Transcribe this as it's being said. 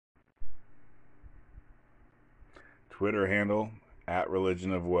Twitter handle,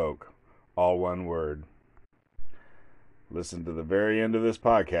 @religionofwoke, all one word. Listen to the very end of this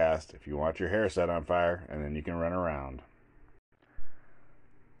podcast if you want your hair set on fire, and then you can run around.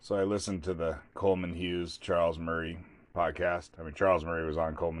 So I listened to the Coleman, Hughes, Charles Murray podcast. Charles Murray was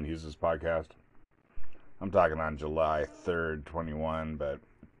on Coleman Hughes' podcast. I'm talking on July 3rd, 21, but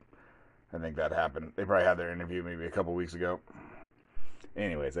I think that happened. They probably had their interview maybe a couple weeks ago.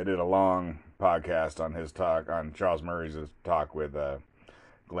 Anyways, I did a long podcast on Charles Murray's talk with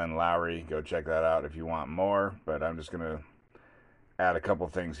Glenn Lowry. Go check that out if you want more, but I'm just going to add a couple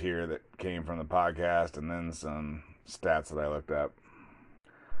things here that came from the podcast and then some stats that I looked up.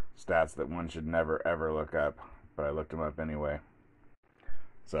 Stats that one should never ever look up, but I looked them up anyway.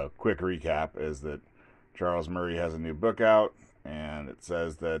 So, quick recap is that Charles Murray has a new book out, and it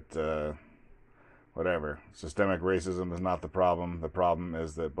says that systemic racism is not the problem. The problem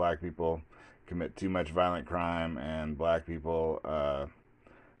is that black people commit too much violent crime, and black people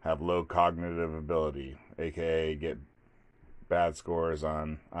have low cognitive ability, aka get bad scores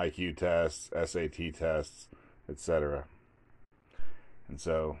on IQ tests, SAT tests, etc. And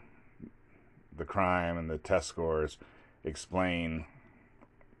so the crime and the test scores explain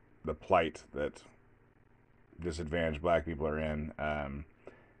the plight that disadvantaged black people are in.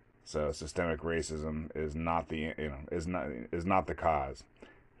 So systemic racism is not the cause.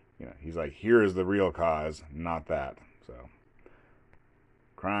 He's like, here is the real cause, not that. So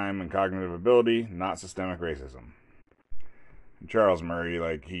crime and cognitive ability, not systemic racism. And Charles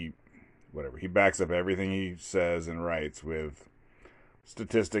Murray, he backs up everything he says and writes with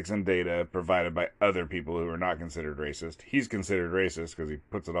statistics and data provided by other people who are not considered racist. He's considered racist because he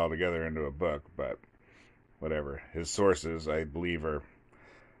puts it all together into a book, but whatever. His sources, I believe, are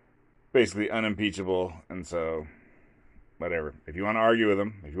basically unimpeachable, and so whatever. If you want to argue with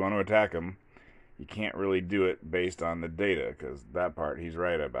him, if you want to attack him, you can't really do it based on the data, because that part he's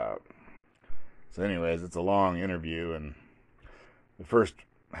right about. So anyways, it's a long interview, and the first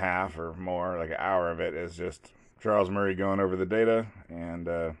half or more, like an hour of it, is just Charles Murray going over the data, and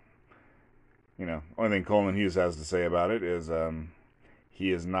only thing Coleman Hughes has to say about it is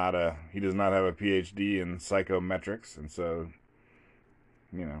he does not have a PhD in psychometrics, and so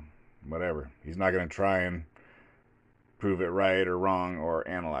whatever. He's not going to try and prove it right or wrong or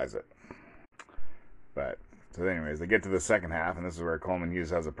analyze it. But so anyways, they get to the second half, and this is where Coleman Hughes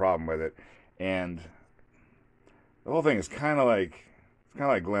has a problem with it, and the whole thing is kind of like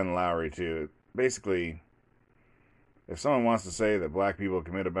Glenn Lowry too. Basically, if someone wants to say that black people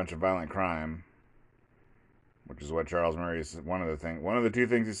commit a bunch of violent crime, which is what Charles Murray is, one of the two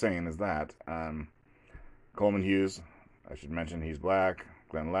things he's saying is that Coleman Hughes, I should mention, he's black.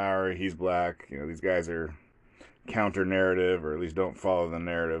 Glenn Lowry, he's black. These guys are counter-narrative, or at least don't follow the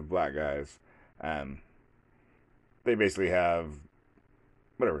narrative, black guys. They basically have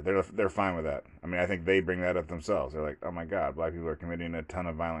whatever. They're fine with that. I think they bring that up themselves. They're like, oh my God, black people are committing a ton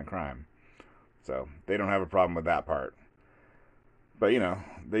of violent crime. So they don't have a problem with that part. But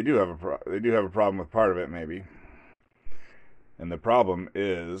they do have a problem with part of it, maybe. And the problem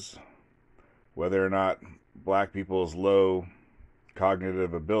is whether or not black people's low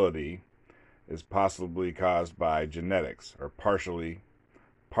cognitive ability is possibly caused by genetics, or partially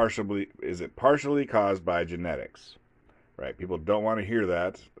caused by genetics, right? People don't want to hear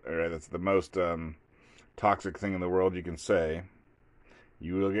that. Right? That's the most toxic thing in the world you can say.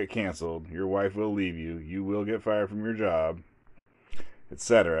 You will get canceled, your wife will leave you, you will get fired from your job,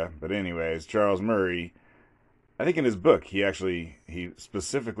 etc. But anyways, Charles Murray, I think in his book, he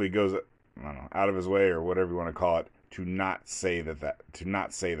specifically goes, out of his way, or whatever you want to call it, to not say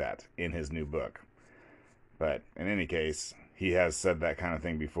that in his new book. But in any case, he has said that kind of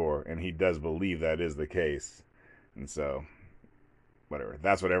thing before, and he does believe that is the case. And so, whatever.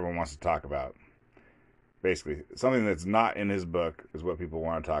 That's what everyone wants to talk about. Basically, something that's not in his book is what people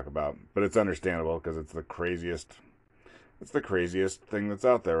want to talk about. But it's understandable, because it's the craziest thing that's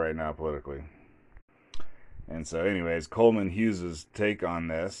out there right now politically. And so anyways, Coleman Hughes' take on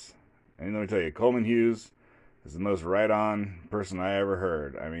this. And let me tell you, Coleman Hughes is the most right-on person I ever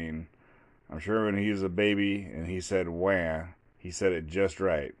heard. I'm sure when he was a baby and he said wah, he said it just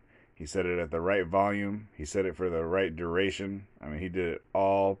right. He said it at the right volume. He said it for the right duration. He did it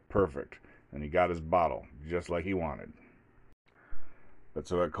all perfect. And he got his bottle, just like he wanted. But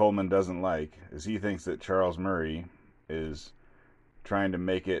so what Coleman doesn't like is he thinks that Charles Murray is trying to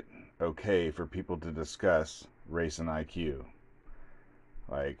make it okay for people to discuss race and IQ.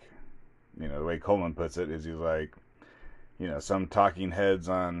 The way Coleman puts it is he's like, some talking heads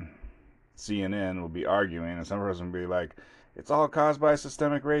on CNN will be arguing, and some person will be like, it's all caused by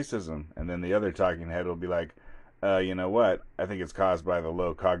systemic racism. And then the other talking head will be like, you know what? I think it's caused by the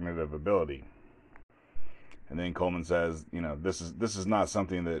low cognitive ability. And then Coleman says, this is not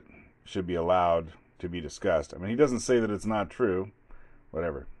something that should be allowed to be discussed. I mean, he doesn't say that it's not true,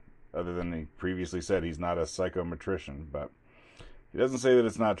 whatever, other than he previously said he's not a psychometrician, but he doesn't say that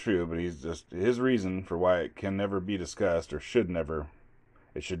it's not true, but he's just, his reason for why it can never be discussed, or it should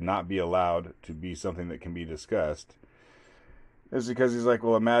not be allowed to be something that can be discussed, is because he's like,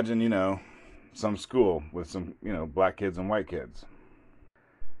 well, imagine, some school with some, black kids and white kids.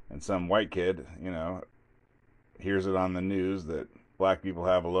 And some white kid, hears it on the news that black people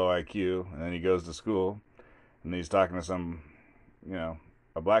have a low IQ, and then he goes to school, and he's talking to some,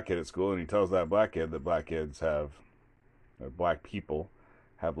 a black kid at school, and he tells that black kid that black people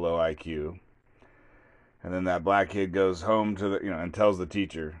have low IQ. And then that black kid goes home to and tells the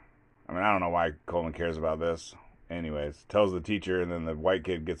teacher. I mean, I don't know why Coleman cares about this. Anyways, tells the teacher, and then the white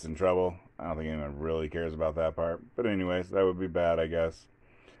kid gets in trouble. I don't think anyone really cares about that part. But anyways, that would be bad, I guess.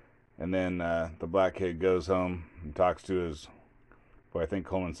 And then the black kid goes home and talks to his, I think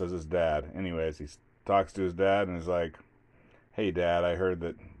Coleman says his dad. Anyways, he talks to his dad and is like, hey, Dad, I heard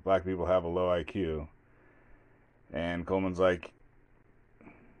that black people have a low IQ. And Coleman's like,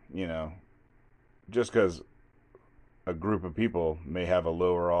 just because a group of people may have a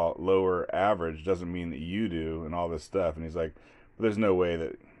lower average doesn't mean that you do, and all this stuff. And he's like, there's no way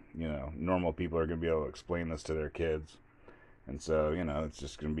that, normal people are going to be able to explain this to their kids. And so, it's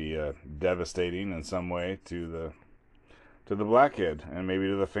just going to be devastating in some way to the black kid, and maybe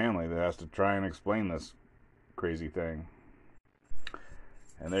to the family that has to try and explain this crazy thing.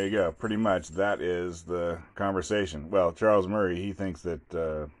 And there you go. Pretty much that is the conversation. Well, Charles Murray, he thinks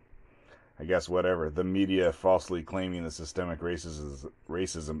that, I guess whatever, the media falsely claiming that systemic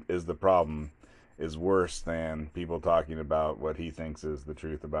racism is the problem is worse than people talking about what he thinks is the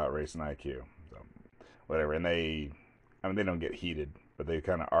truth about race and IQ. So, whatever. And they don't get heated, but they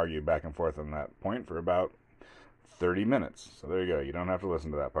kind of argue back and forth on that point for about 30 minutes. So there you go. You don't have to listen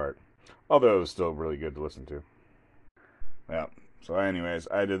to that part. Although it was still really good to listen to. Yeah. So anyways,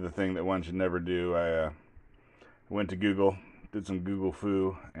 I did the thing that one should never do. I went to Google, did some Google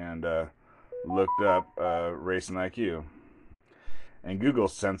foo, and looked up race and IQ. And Google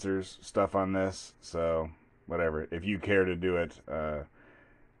censors stuff on this, so whatever. If you care to do it,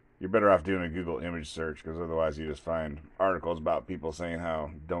 you're better off doing a Google image search, because otherwise you just find articles about people saying how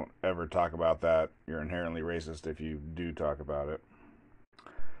don't ever talk about that. You're inherently racist if you do talk about it.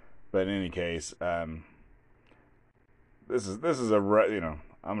 But in any case, this is I'm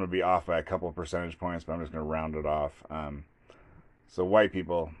going to be off by a couple of percentage points, but I'm just going to round it off. So white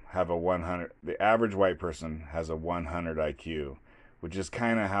people have a 100. The average white person has a 100 IQ, which is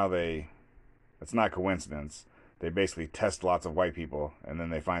kind of how it's not coincidence. They basically test lots of white people, and then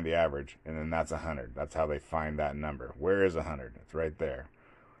they find the average, and then that's 100. That's how they find that number. Where is 100? It's right there.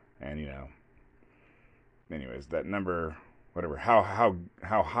 And, anyways, that number, whatever, how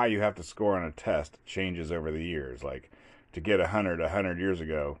high you have to score on a test changes over the years. Like, to get 100 years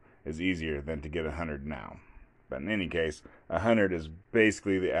ago is easier than to get 100 now. But in any case, 100 is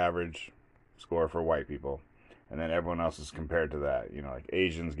basically the average score for white people. And then everyone else is compared to that. Like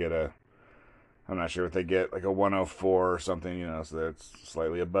Asians get I'm not sure what they get, like a 104 or something, so that's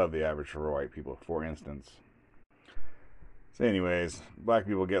slightly above the average for white people, for instance. So anyways, black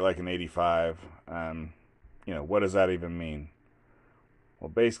people get like an 85. What does that even mean? Well,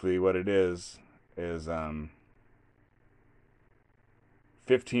 basically what it is 15%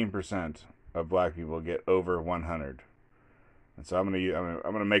 of black people get over 100. And so I'm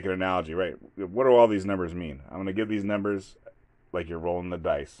gonna make an analogy, right? What do all these numbers mean? I'm gonna give these numbers like you're rolling the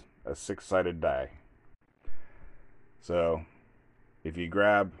dice, a 6-sided die. So if you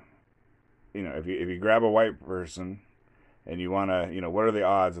grab, if you grab a white person and you wanna, what are the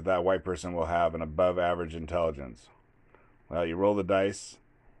odds that white person will have an above average intelligence? Well, you roll the dice,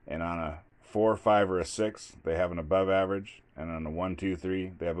 and on a 4, 5, or a 6, they have an above average, and on a 1, 2,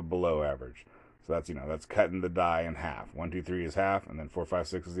 3, they have a below average. So that's, that's cutting the die in half. 1, 2, 3 is half, and then 4, 5,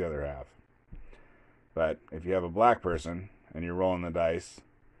 6 is the other half. But if you have a black person and you're rolling the dice,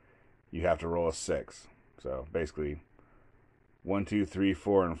 you have to roll a 6. So basically, 1, 2, 3,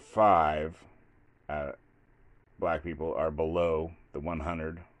 4, and 5 black people are below the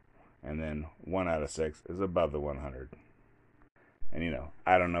 100, and then 1 out of 6 is above the 100. And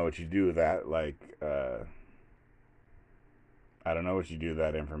I don't know what you do with that. Like, I don't know what you do with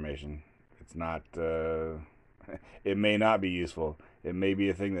that information. It's not. It may not be useful. It may be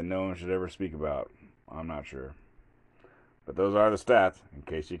a thing that no one should ever speak about. I'm not sure. But those are the stats, in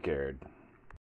case you cared.